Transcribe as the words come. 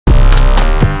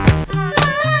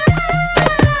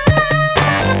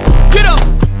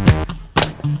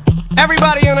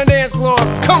Everybody on the dance floor,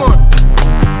 come on.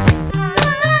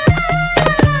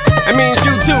 That means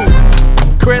you too,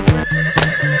 Chris.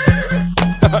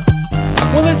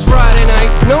 Well, it's Friday night,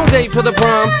 no date for the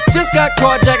prom. Just got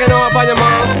caught jacking off by your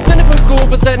mom. Suspended from school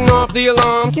for setting off the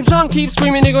alarm. Jong keeps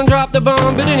screaming he gon' drop the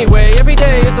bomb. But anyway, every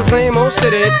day is the same old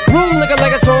shiddit. Room looking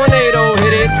like a tornado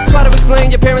hit it. Try to explain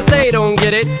your parents, they don't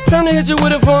get it. Time to hit you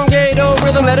with a fungato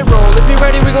rhythm, let it roll. If you're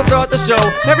ready, we gon' start the show.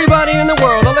 Everybody in the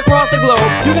world, all across the globe,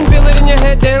 you can feel it in your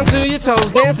head down to your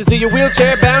toes. Dancing to your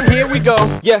wheelchair bound, here we go.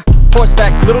 Yeah,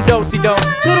 horseback, little do-si-do.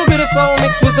 Little bit of soul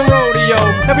mixed with some rodeo.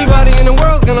 Everybody in the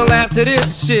world's gonna laugh to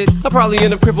this shit. I'll probably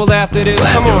end up crippled after this.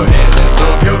 Clap Come on. your hands and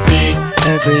stomp your feet.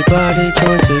 Everybody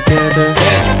join together.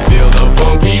 Can you feel the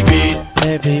funky beat?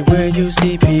 Everywhere you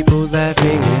see people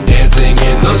laughing and Dancing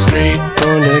in the street.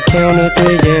 on the count of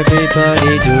three,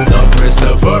 everybody do The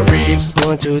Christopher Reeves.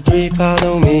 1, 2, 3,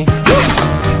 follow me.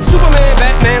 Superman,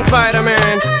 Batman,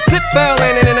 Spider-Man. Slip fell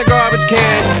landing in a garbage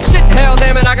can. Shit, hell,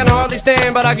 damn it, I can hardly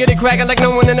stand, but I get it cracking like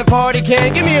no one in the party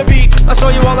can. Give me a beat, I'll show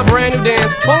you all a brand new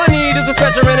dance. All I need is a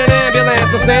stretcher and an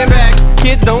ambulance. Now stand back,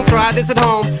 kids, don't try this at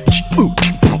home.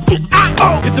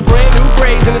 It's a brand new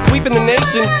craze and it's sweeping the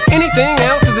nation. Anything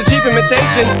else is a cheap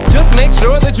imitation. Just make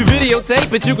sure that you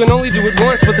videotape it. You can only do it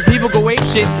once, but the people go ape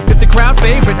shit. It's a crowd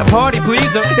favorite, a party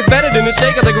pleaser. It's better than the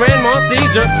shake of the grandma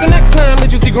Caesar. So next time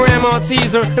that you see grandma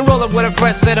tease her, and roll up with a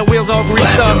fresh set of wheels all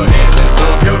greased Clap up. your hands and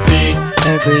stomp your feet.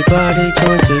 Everybody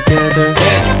join together.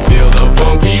 Can you feel the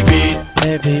funky beat?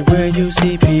 Everywhere you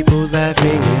see people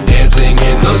laughing and Dancing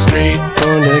in the street.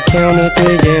 on the count of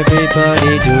three,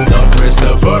 everybody do The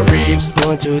Christopher Reeves.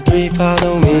 1, 2, 3,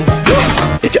 follow me.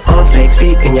 If your arms, legs,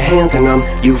 feet, and your hands are numb,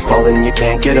 you've fallen, you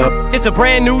can't get up. It's a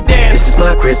brand new This dance. is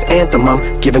my Chris anthem,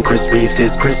 I'm giving Chris Reeves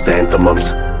his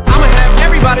chrysanthemums. I'ma have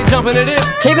everybody jumping to this.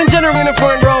 Caitlyn Jenner in the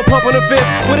front row pumping a fist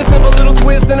with a simple little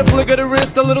twist and a flick of the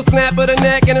wrist, a little snap of the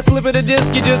neck and a slip of the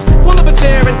disc. You just pull up a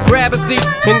chair and grab a seat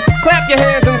and clap your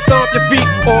hands and stomp your feet,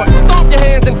 or stomp your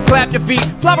hands and clap your feet.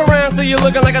 Flop around till you're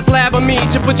looking like a slab of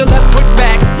meat. You put your left foot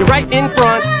back, you're right in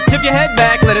front. Tip your head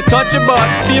back, let it touch your butt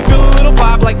till you feel a little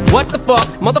pop like what the fuck,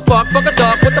 motherfuck, fuck a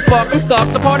duck, what the fuck, I'm stuck.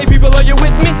 So party people, are you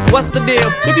with me? What's the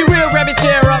deal? If you real, grab your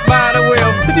chair up by the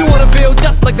wheel. If you wanna feel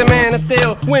just like the man of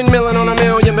steel, windmilling on a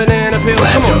million banana pills.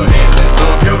 Clap Come your on. hands and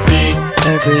stomp your feet.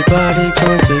 Everybody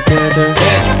join together.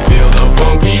 Can you feel the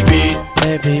funky beat?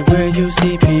 Everywhere you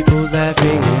see people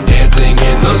laughing and Dancing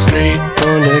in the street.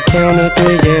 on the count of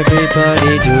three,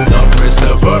 everybody do The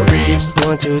Christopher Reeves.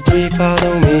 1, 2, 3,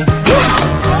 follow me.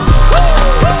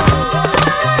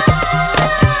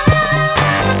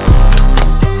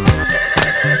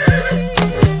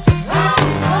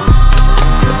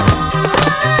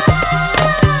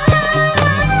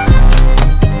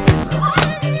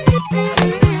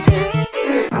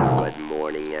 Good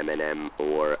morning, Eminem,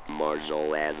 or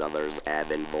Marshall, as others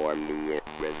have informed me.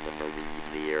 Christopher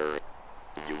Reeves here.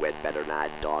 You had better not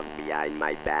talk behind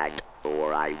my back,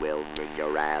 or I will kick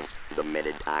your ass the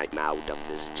minute I'm out of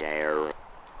this chair.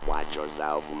 Watch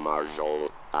yourself, Marshall.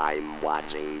 I'm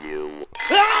watching you.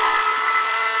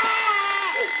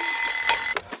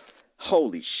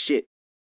 Holy shit.